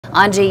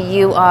Anji,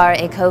 you are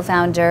a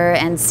co-founder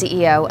and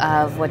CEO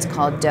of what's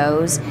called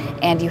DOZ,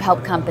 and you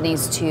help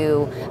companies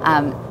to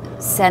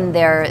send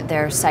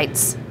their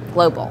sites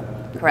global,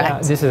 correct? Yeah,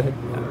 this is it.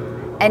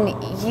 And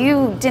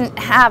you didn't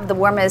have the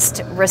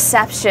warmest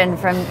reception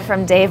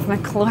from Dave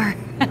McClure.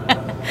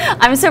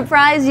 I'm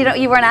surprised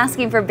you weren't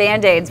asking for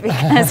Band-Aids,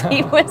 because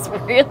he was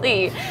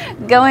really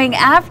going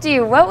after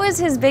you. What was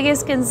his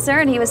biggest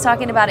concern? He was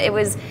talking about it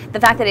was the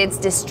fact that it's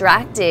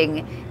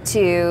distracting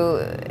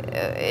to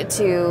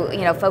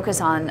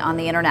focus on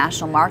the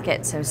international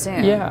market so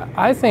soon. Yeah,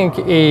 I think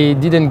he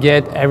didn't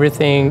get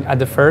everything at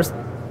the first.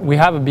 We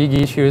have a big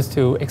issues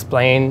to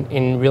explain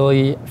in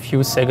really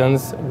few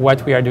seconds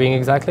what we are doing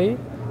exactly,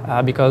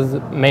 because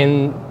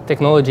main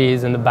technology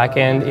is in the back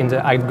end, in the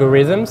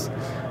algorithms.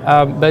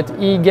 But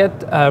he get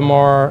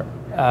more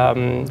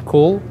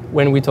cool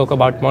when we talk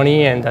about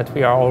money and that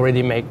we are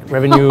already make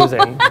revenues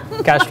and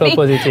cash flow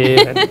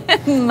positive.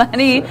 And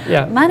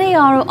money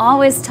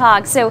always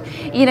talks. So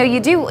you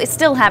do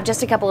still have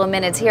just a couple of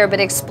minutes here, but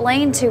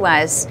explain to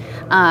us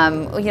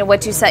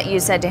what you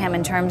said to him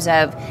in terms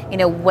of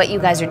what you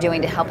guys are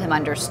doing to help him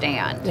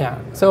understand. Yeah.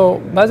 So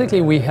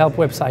basically, we help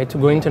websites to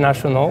go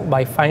international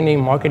by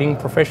finding marketing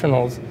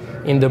professionals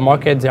in the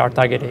market they are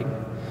targeting.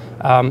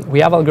 We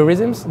have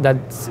algorithms that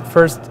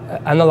first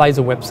analyze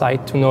a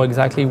website to know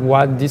exactly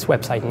what this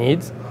website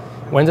needs.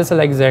 When they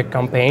select their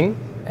campaign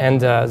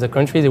and the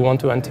country they want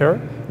to enter,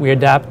 we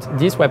adapt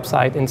this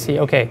website and see,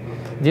 okay,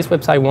 this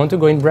website want to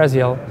go in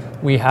Brazil,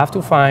 we have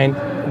to find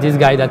this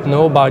guy that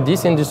know about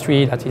this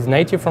industry, that is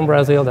native from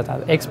Brazil, that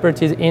has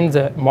expertise in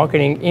the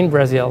marketing in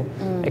Brazil,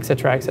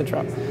 etc.,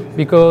 etc.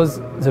 Because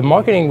the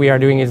marketing we are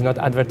doing is not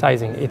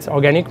advertising, it's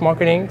organic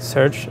marketing,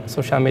 search,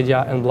 social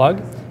media, and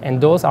blog, and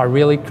those are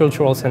really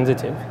cultural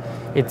sensitive.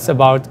 It's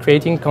about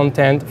creating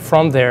content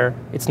from there,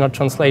 it's not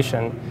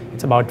translation.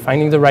 It's about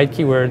finding the right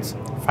keywords,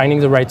 finding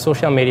the right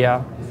social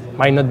media,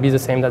 might not be the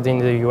same as in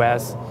the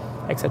US,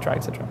 etc.,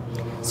 etc.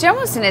 So you're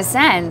almost, in a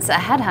sense, a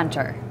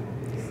headhunter.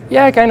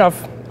 Yeah, kind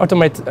of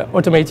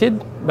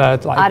automated,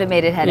 but like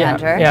automated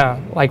headhunter. Yeah,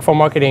 like for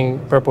marketing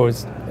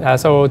purpose.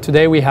 So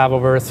today we have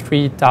over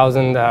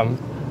 3,000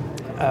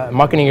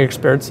 marketing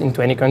experts in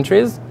 20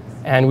 countries,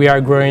 and we are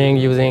growing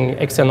using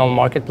external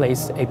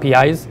marketplace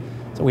APIs.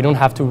 So we don't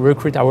have to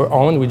recruit our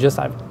own. We just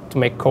have to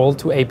make call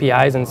to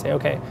APIs and say,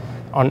 okay,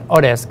 on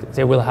Odesk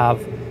they will have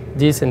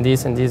this and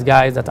this and these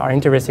guys that are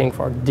interesting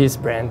for these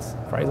brands,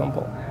 for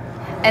example.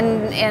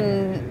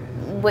 And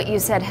what you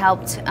said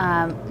helped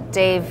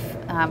Dave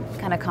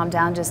kind of calm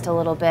down just a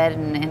little bit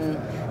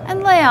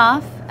and lay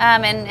off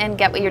and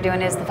get what you're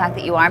doing is the fact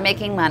that you are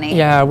making money.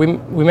 Yeah, we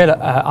made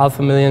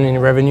 $500,000 in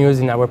revenues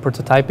in our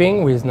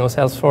prototyping with no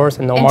sales force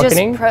and no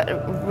marketing.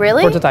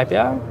 Really? Prototype,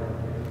 yeah.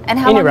 And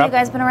how long have you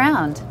guys been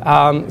around?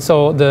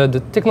 So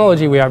the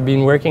technology we are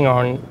working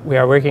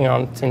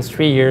on since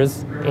 3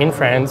 years in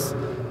France.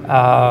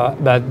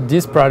 But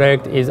this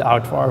product is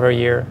out for over a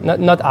year.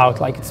 Not out,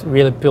 like it's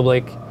really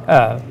public,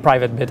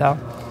 private beta,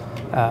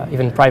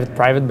 even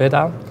private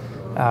beta.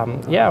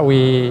 Yeah,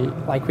 we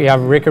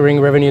have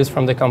recurring revenues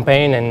from the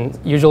campaign, and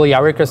usually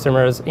our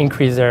customers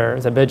increase their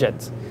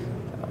budget.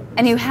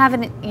 And you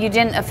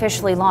didn't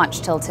officially launch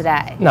till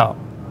today? No.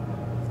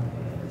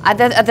 I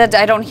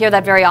don't hear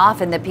that very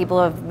often, that people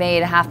have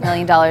made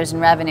 $500,000 in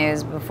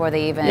revenues before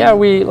they even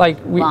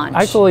launch.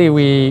 Actually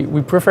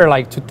we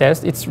prefer to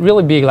test. It's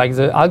really big. Like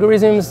the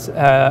algorithms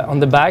on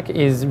the back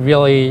is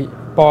really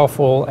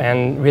powerful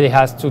and really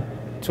has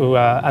to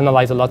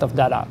analyze a lot of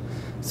data.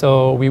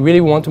 So we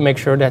really want to make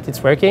sure that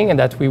it's working and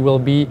that we will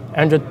be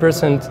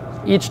 100%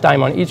 each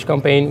time on each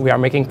campaign we are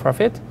making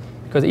profit.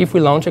 Because if we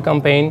launch a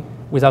campaign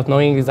without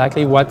knowing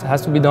exactly what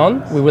has to be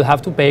done, we will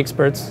have to pay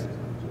experts,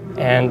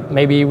 and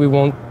maybe we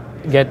won't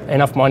get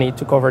enough money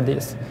to cover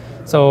this.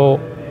 So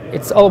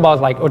it's all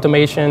about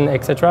automation,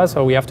 etc.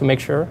 So we have to make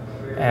sure,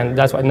 and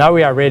that's why now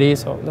we are ready.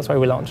 So that's why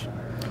we launched.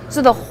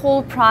 So the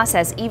whole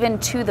process, even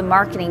to the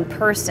marketing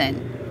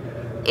person,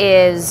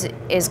 is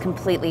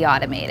completely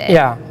automated.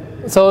 Yeah.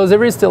 So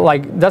there is still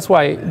that's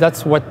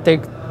what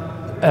takes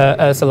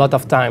us a lot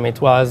of time. It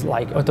was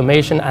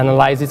automation,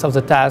 analysis of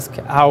the task,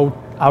 how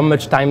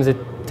much time it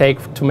take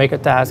to make a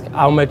task,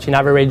 how much in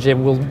average they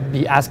will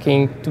be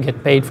asking to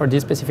get paid for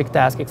this specific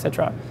task,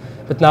 etc.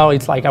 But now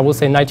it's I will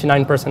say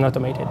 99%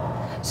 automated.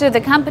 So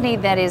the company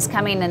that is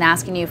coming and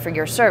asking you for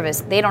your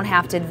service, they don't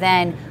have to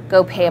then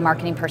go pay a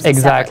marketing person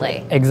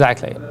separately.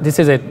 Exactly. This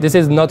is it. This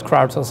is not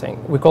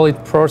crowdsourcing. We call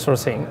it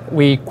pro-sourcing.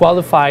 We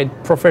qualified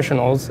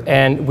professionals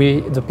and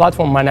the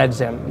platform manage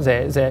them.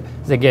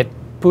 They get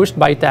pushed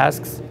by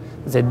tasks,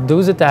 they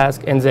do the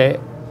task, and they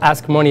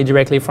ask money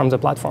directly from the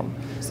platform.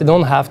 So they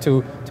don't have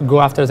to go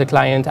after the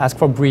client, ask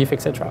for brief,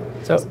 etc.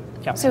 So,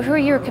 yeah. So who are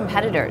your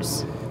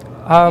competitors?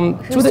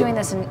 Who's doing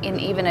this in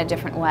even a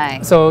different way?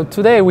 So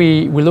today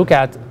we look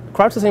at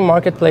crowdsourcing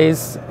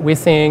marketplace. We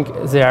think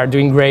they are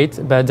doing great,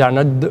 but they're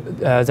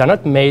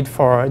not made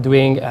for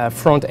doing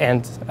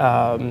front-end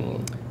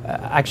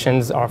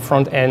actions or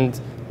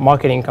front-end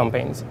marketing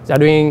campaigns. They're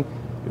doing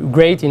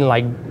great in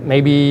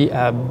maybe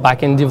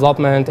back-end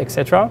development,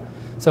 etc.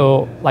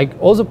 So like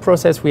all the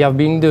process we have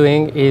been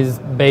doing is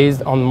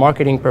based on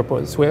marketing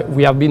purpose.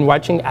 We have been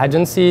watching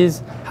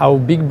agencies, how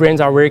big brands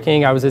are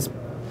working, how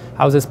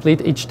they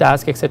split each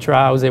task, etc.,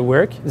 how they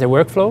work, their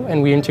workflow,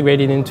 and we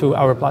integrate it into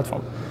our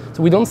platform.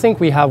 So we don't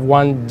think we have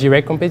one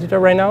direct competitor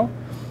right now,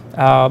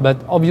 but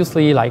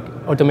obviously like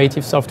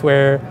automotive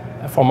software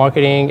for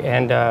marketing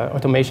and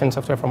automation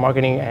software for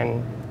marketing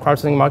and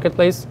crowdsourcing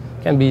marketplace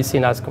can be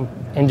seen as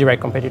indirect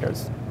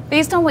competitors.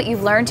 Based on what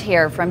you've learned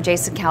here from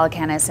Jason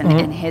Calacanis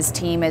and his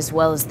team, as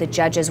well as the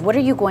judges, what are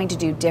you going to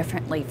do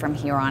differently from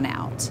here on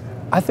out?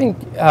 I think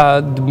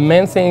the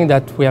main thing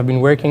that we have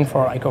been working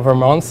for like over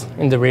months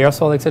in the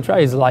rehearsal, etc.,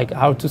 is like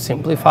how to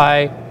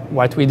simplify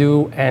what we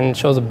do and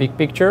show the big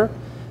picture.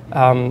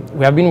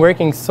 We have been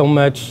working so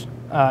much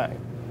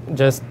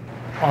just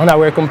on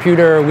our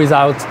computer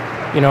without,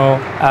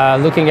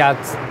 looking at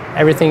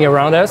everything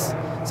around us.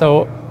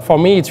 So for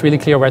me, it's really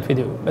clear what we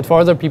do, but for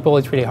other people,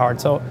 it's really hard.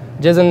 So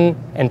Jason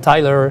and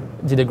Tyler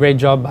did a great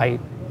job by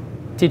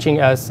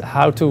teaching us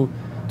how to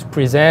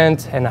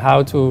present and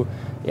how to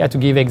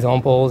give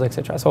examples,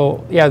 etc.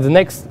 So yeah, the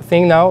next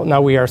thing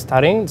now we are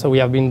starting. So we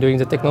have been doing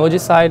the technology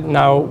side.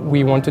 Now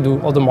we want to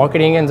do all the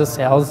marketing and the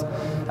sales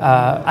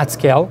at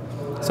scale.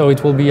 So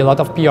it will be a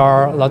lot of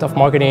PR, a lot of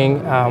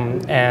marketing,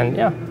 and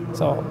yeah.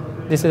 So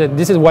this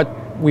is what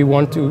we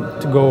want to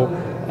go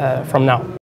from now.